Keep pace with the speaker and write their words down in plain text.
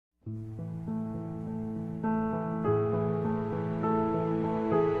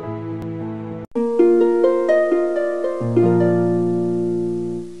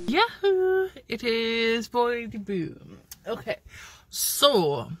it is Boy the Boom. Okay,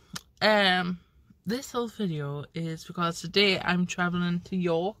 so this whole video is because today I'm traveling to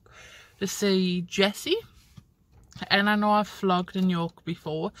York to see Jessie, and I know I've vlogged in York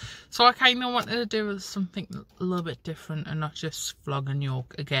before, so I kind of wanted to do something a little bit different and not just vlog in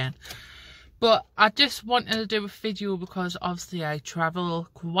York again. But I just wanted to do a video because obviously I travel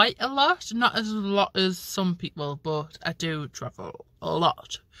quite a lot. Not as a lot as some people, but I do travel a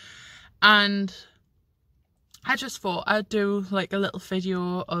lot. And I just thought I'd do like a little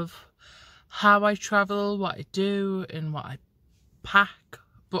video of how I travel, what I do, and what I pack.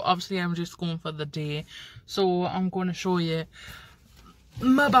 But obviously I'm just going for the day. So I'm going to show you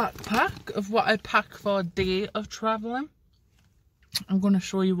my backpack of what I pack for a day of travelling. I'm going to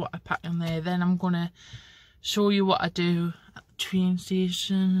show you what I pack in there. Then I'm going to show you what I do at the train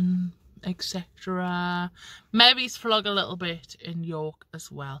station, etc. Maybe vlog a little bit in York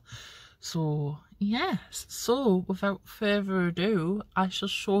as well. So, yes. So, without further ado, I shall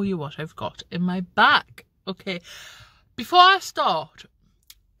show you what I've got in my bag. Okay. Before I start,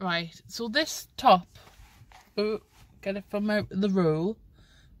 right, so this top, get it from out the roll.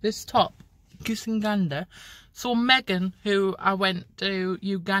 This top, Uganda. So Megan, who I went to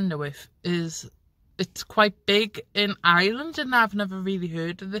Uganda with, it's quite big in Ireland, and I've never really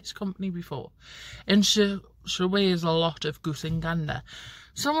heard of this company before. And she wears a lot of Uganda.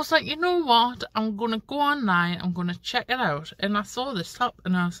 So I was like, you know what? I'm going to go online, I'm going to check it out. And I saw this top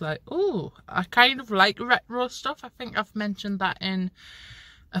and I was like, oh, I kind of like retro stuff. I think I've mentioned that in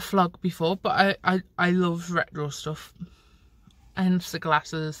a vlog before, but I love retro stuff. Hence the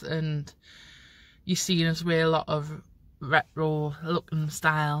glasses, and you see us wear a lot of retro looking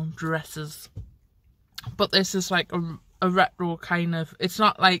style dresses. But this is like a retro kind of, it's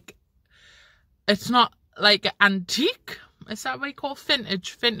not like antique. Is that what you call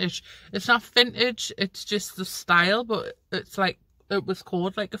vintage? Vintage. It's not vintage, it's just the style, but it's like, it was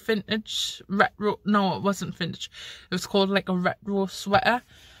called like a vintage retro. No, it wasn't vintage. It was called like a retro sweater.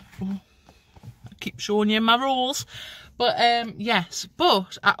 Oh, I keep showing you my rolls. But yes,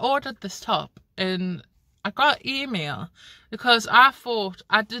 but I ordered this top and I got email because I thought,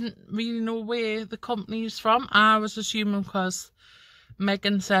 I didn't really know where the company's from. I was assuming because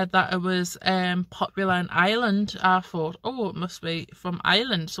Megan said that it was popular in Ireland. I thought, oh, it must be from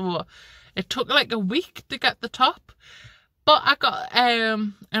Ireland. So it took like a week to get the top. But I got,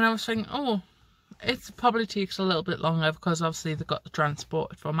 and I was thinking, oh, it probably takes a little bit longer because obviously they got the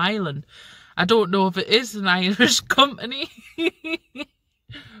transport from Ireland. I don't know if it is an Irish company,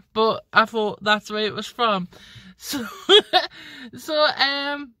 but I thought that's where it was from. So,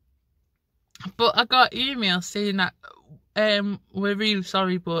 but I got email saying that, we're really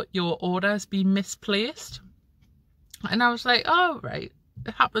sorry, but your order has been misplaced. And I was like, oh, right,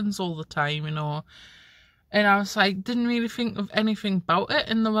 it happens all the time, you know. And I was like, didn't really think of anything about it.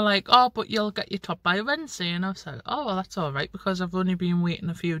 And they were like, oh, but you'll get your top by Wednesday. And I was like, oh, well, that's all right, because I've only been waiting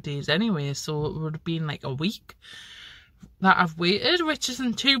a few days anyway. So it would have been like a week that I've waited, which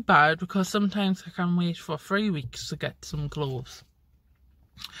isn't too bad, because sometimes I can wait for 3 weeks to get some clothes.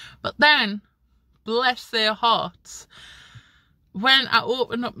 But then, bless their hearts, when I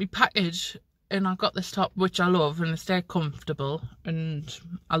opened up my package and I got this top, which I love, and it's very comfortable, and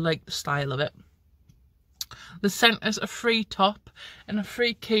I like the style of it. They sent us a free top and a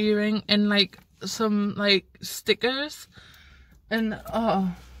free keyring and like some like stickers, and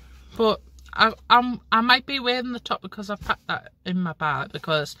oh, but I might be wearing the top because I've packed that in my bag,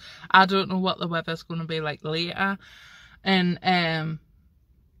 because I don't know what the weather's going to be like later. And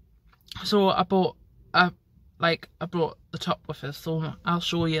so I brought the top with us, so I'll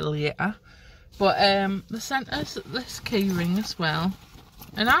show you later. But they sent us this keyring as well,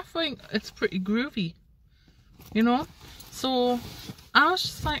 and I think it's pretty groovy, you know. So I was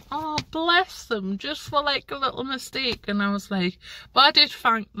just like, oh, bless them, just for like a little mistake. And I was like, but I did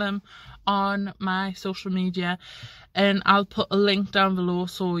thank them on my social media, and I'll put a link down below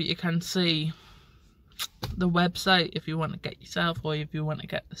so you can see the website if you want to get yourself, or if you want to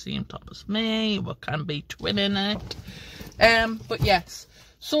get the same top as me, we can be twinning it. But yes,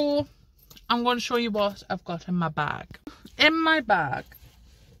 so I'm going to show you what I've got in my bag. In my bag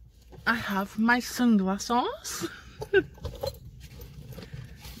I have my sunglasses,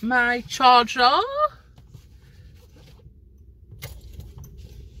 my charger,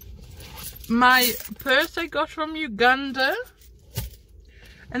 my purse I got from Uganda,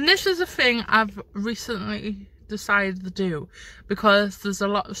 and this is a thing I've recently decided to do because there's a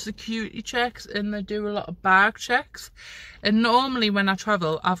lot of security checks and they do a lot of bag checks, and normally when I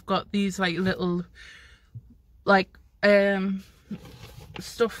travel I've got these like little like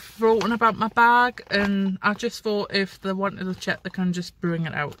stuff floating about my bag, and I just thought if they wanted to check, they can just bring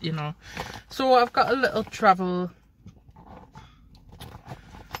it out, you know. So I've got a little travel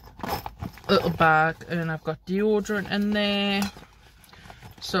bag, and I've got deodorant in there,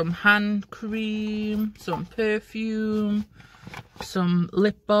 some hand cream, some perfume, some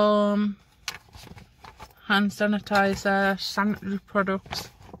lip balm, hand sanitizer, sanitary products.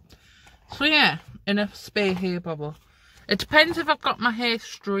 So yeah, in a spare hair bubble. It depends if I've got my hair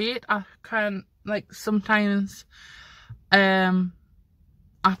straight. I can, like, sometimes I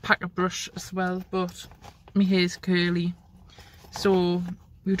pack a brush as well, but my hair's curly, so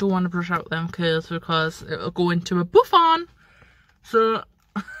you don't want to brush out them curls because it'll go into a bouffant. So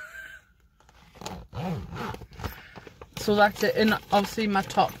so that's it. And obviously my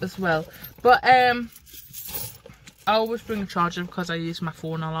top as well. But I always bring a charger because I use my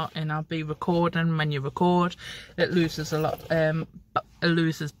phone a lot, and I'll be recording. When you record, it loses a lot, it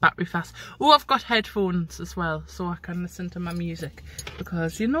loses battery fast. Oh, I've got headphones as well, so I can listen to my music,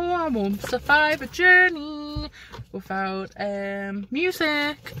 because you know I won't survive a journey without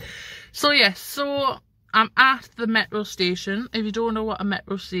music. So yes, so I'm at the metro station. If you don't know what a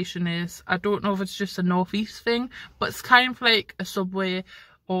metro station is, I don't know if it's just a northeast thing, but it's kind of like a subway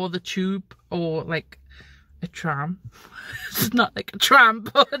or the tube, or like a tram. It's not like a tram,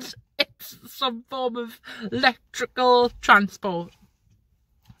 but it's some form of electrical transport.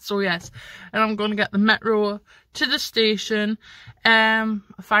 So yes, and I'm going to get the metro to the station,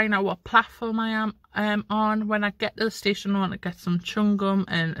 find out what platform I am on. When I get to the station, I want to get some chewing gum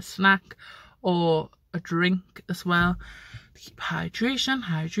and a snack or a drink as well to keep hydration.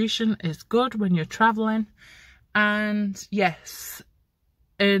 Hydration is good when you're traveling. And yes,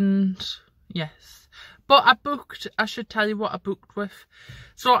 but I should tell you what I booked with.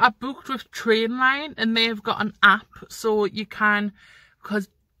 So I booked with Trainline, and they've got an app, so you can, because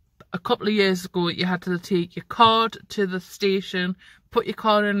a couple of years ago you had to take your card to the station, put your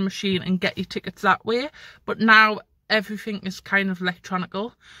card in a machine and get your tickets that way. But now everything is kind of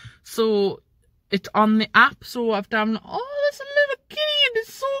electronical, so it's on the app. So I've done, oh, there's a little kitty and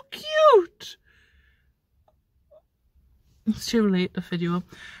it's so cute. It's too late to video,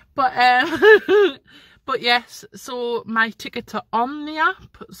 but but yes, so my tickets are on the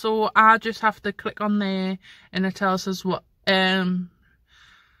app, so I just have to click on there, and it tells us what it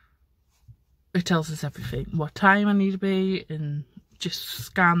tells us everything, what time I need to be, and just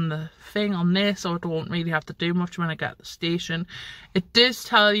scan the thing on there, so I don't really have to do much when I get to the station. It does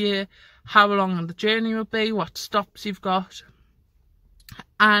tell you how long the journey will be, what stops you've got,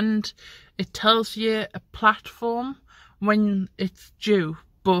 and it tells you a platform when it's due.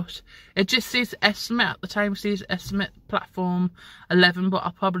 But it just says estimate at the time. It says estimate platform 11, but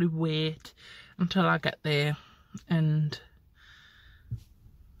I'll probably wait until I get there, and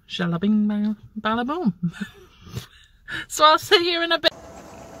shalabing bang bada boom. So I'll see you in a bit.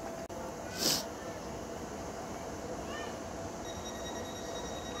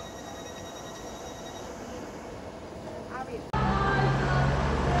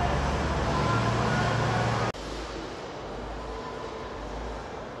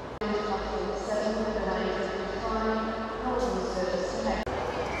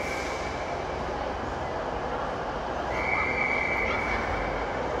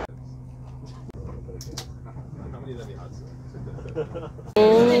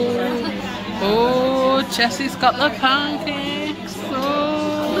 Oh, Jessie's got the pancakes.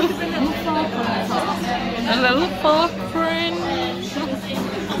 Oh, a little fork friend.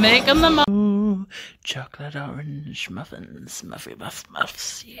 Making them. Oh, chocolate orange muffins,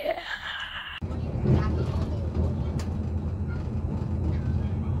 muffs, yeah.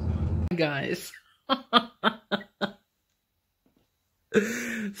 Guys.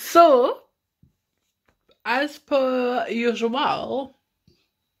 So, as per usual,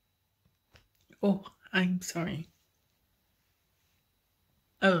 oh, I'm sorry.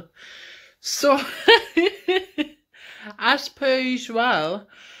 Oh, so, as per usual,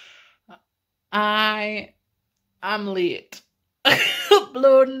 I am late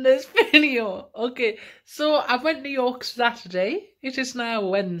uploading this video. Okay, so I went to York Saturday. It is now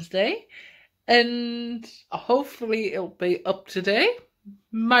Wednesday, and hopefully it'll be up today.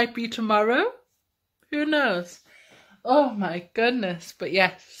 Might be tomorrow. Who knows? Oh my goodness. But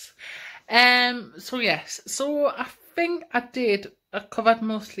yes. So yes. So I think I covered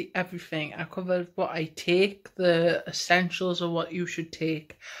mostly everything. I covered what I take, the essentials of what you should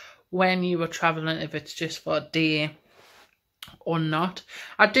take when you are traveling, if it's just for a day or not.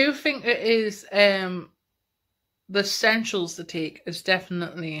 I do think it is the essentials to take is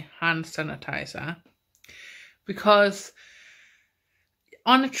definitely hand sanitizer, because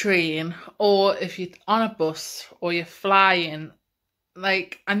on a train or if you're on a bus or you're flying,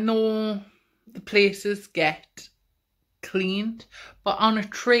 like, I know the places get cleaned, but on a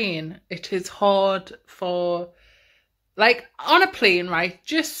train it is hard for, like, on a plane, right?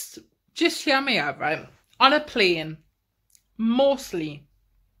 Just hear me out, right? On a plane, mostly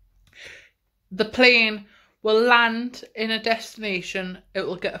the plane will land in a destination, it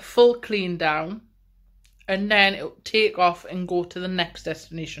will get a full clean down, and then it will take off and go to the next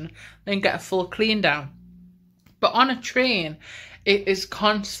destination, then get a full clean down. But on a train, it is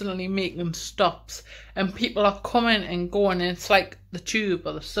constantly making stops, and people are coming and going, and it's like the tube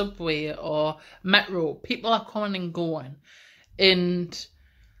or the subway or metro. People are coming and going, and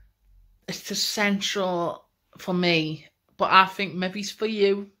it's essential for me, but I think maybe it's for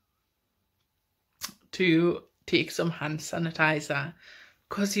you to take some hand sanitizer,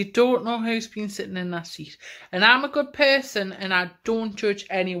 because you don't know who's been sitting in that seat. And I'm a good person and I don't judge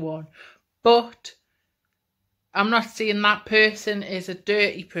anyone, but I'm not saying that person is a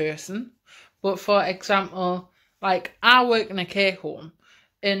dirty person. But for example, like, I work in a care home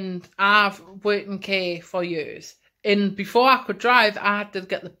and I've worked in care for years. And before I could drive, I had to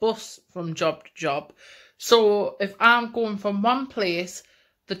get the bus from job to job. So if I'm going from one place,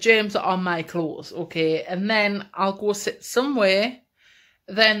 the germs are on my clothes, okay? And then I'll go sit somewhere.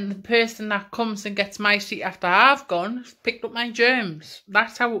 Then the person that comes and gets my seat after I've gone has picked up my germs.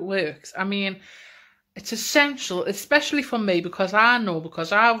 That's how it works. I mean, it's essential, especially for me, because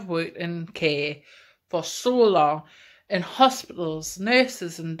I've worked in care for so long, in hospitals.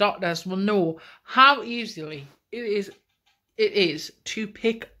 Nurses and doctors will know how easily it is to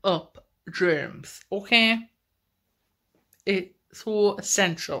pick up germs, okay? It's so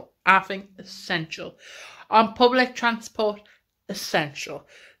essential. I think essential. On public transport, essential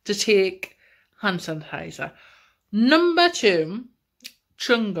to take hand sanitizer. Number 2,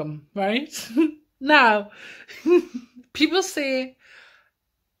 chewing gum, right? Now, people say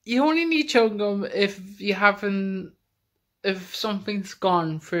you only need chewing gum if something's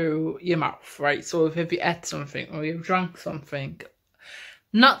gone through your mouth, right? So if you ate something or you've drank something.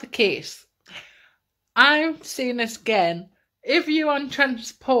 Not the case. I'm saying this again. If you're on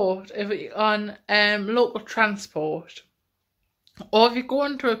transport, if you're on local transport, or if you're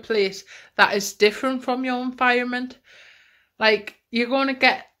going to a place that is different from your environment, like, you're going to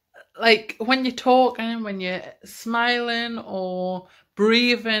get, like, when you're talking, when you're smiling or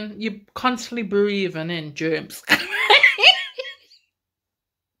breathing, you're constantly breathing in germs.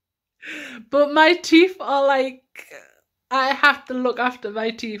 But my teeth are like, I have to look after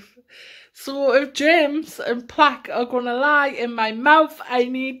my teeth. So if germs and plaque are going to lie in my mouth, I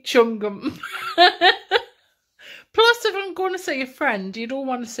need chewing gum. Plus, if I'm going to see a friend, you don't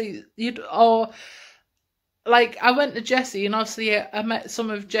want to see, like, I went to Jessie, and obviously I met some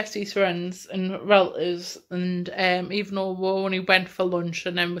of Jessie's friends and relatives, and even though we only went for lunch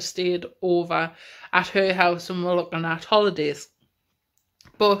and then we stayed over at her house and we're looking at holidays.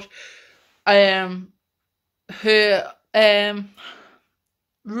 But her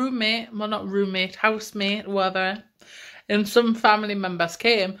roommate, well, not roommate, housemate, whatever, and some family members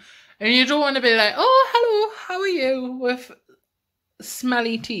came, and you don't want to be like, oh, hello, how are you, with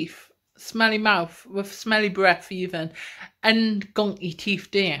smelly teeth, smelly mouth, with smelly breath even, and gunky teeth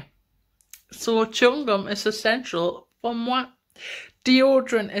there. So chewing gum is essential for moi.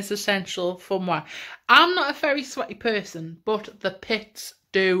 Deodorant is essential for moi. I'm not a very sweaty person, but the pits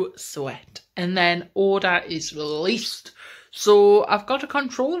do sweat, and then odour is released. So I've got to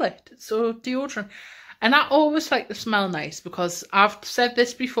control it. So deodorant. And I always like to smell nice, because I've said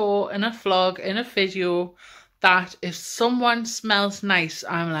this before in a vlog, in a video, that if someone smells nice,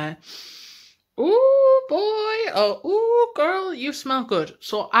 I'm like, ooh, boy, or ooh, girl, you smell good.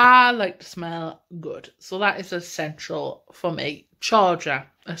 So I like to smell good. So that is essential for me. Charger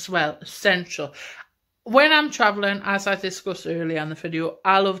as well, essential. When I'm travelling, as I discussed earlier in the video,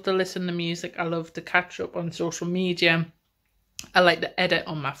 I love to listen to music. I love to catch up on social media. I like to edit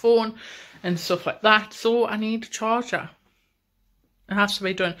on my phone and stuff like that. So I need a charger. It has to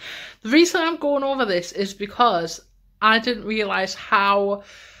be done. The reason I'm going over this is because I didn't realise how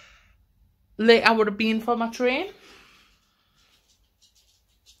late I would have been for my train.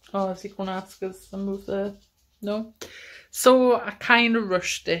 Oh, is he going to ask us to move the... No. So I kind of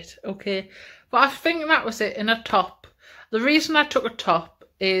rushed it, okay? But I think that was it in a top. The reason I took a top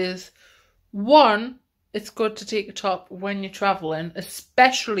is, one, it's good to take a top when you're travelling,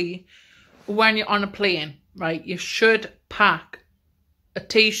 especially when you're on a plane, right? You should pack a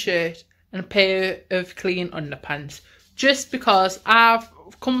t-shirt and a pair of clean underpants. Just because I've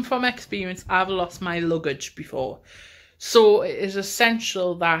come from experience, I've lost my luggage before. So it is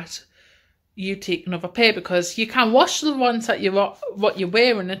essential that you take another pair, because you can't wash the ones that what you're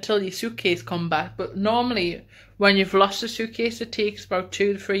wearing until your suitcase come back. But normally when you've lost a suitcase, it takes about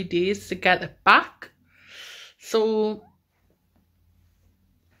 2 to 3 days to get it back. So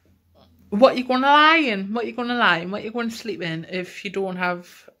what you gonna lie in? What you gonna lie in? What you gonna sleep in if you don't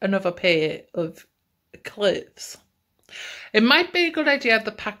have another pair of clothes? It might be a good idea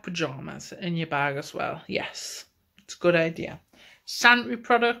to pack pajamas in your bag as well. Yes, it's a good idea. Sanitary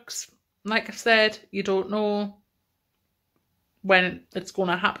products, like I said, you don't know when it's going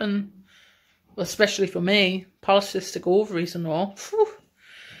to happen, especially for me, polycystic ovaries and all. Whew.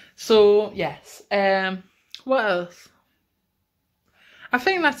 So, yes. What else? I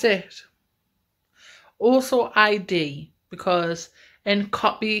think that's it. Also ID, because in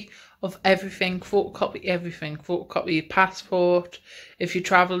copy of everything, photocopy everything, photocopy your passport. If you're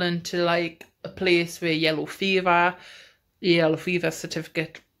travelling to like a place where yellow fever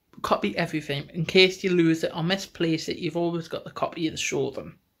certificate, copy everything in case you lose it or misplace it. You've always got the copy to show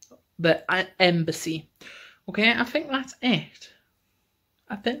them, the embassy. Okay, I think that's it.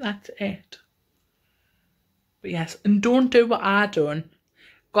 But yes, and don't do what I done.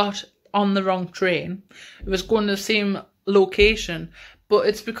 Got on the wrong train. It was going to the same location, but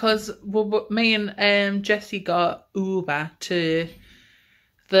it's because me and Jessie got Uber to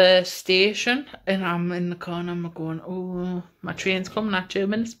the station, and I'm in the car and I'm going, oh, my train's coming at 2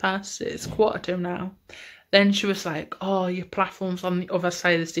 minutes past, it's 1:15 now. Then she was like, oh, your platform's on the other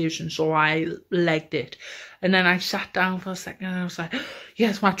side of the station, so I legged it. And then I sat down for a second and I was like,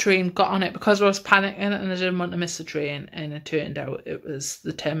 yes, my train, got on it, because I was panicking and I didn't want to miss the train. And it turned out it was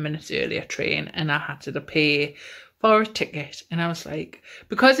the 10 minutes earlier train, and I had to pay for a ticket. And I was like,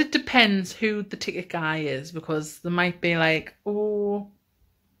 because it depends who the ticket guy is, because they might be like, oh,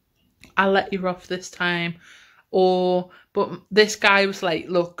 I'll let you off this time. But this guy was like,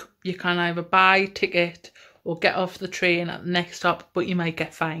 look, you can either buy a ticket or get off the train at the next stop, but you might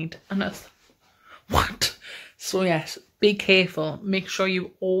get fined. And I was like, what? So yes, be careful. Make sure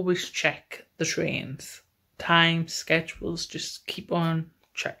you always check the trains. Times, schedules, just keep on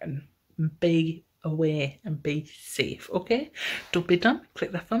checking. Be aware and be safe, okay? Don't be dumb.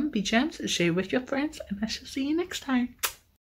 Click that thumb, be gems, and share with your friends, and I shall see you next time.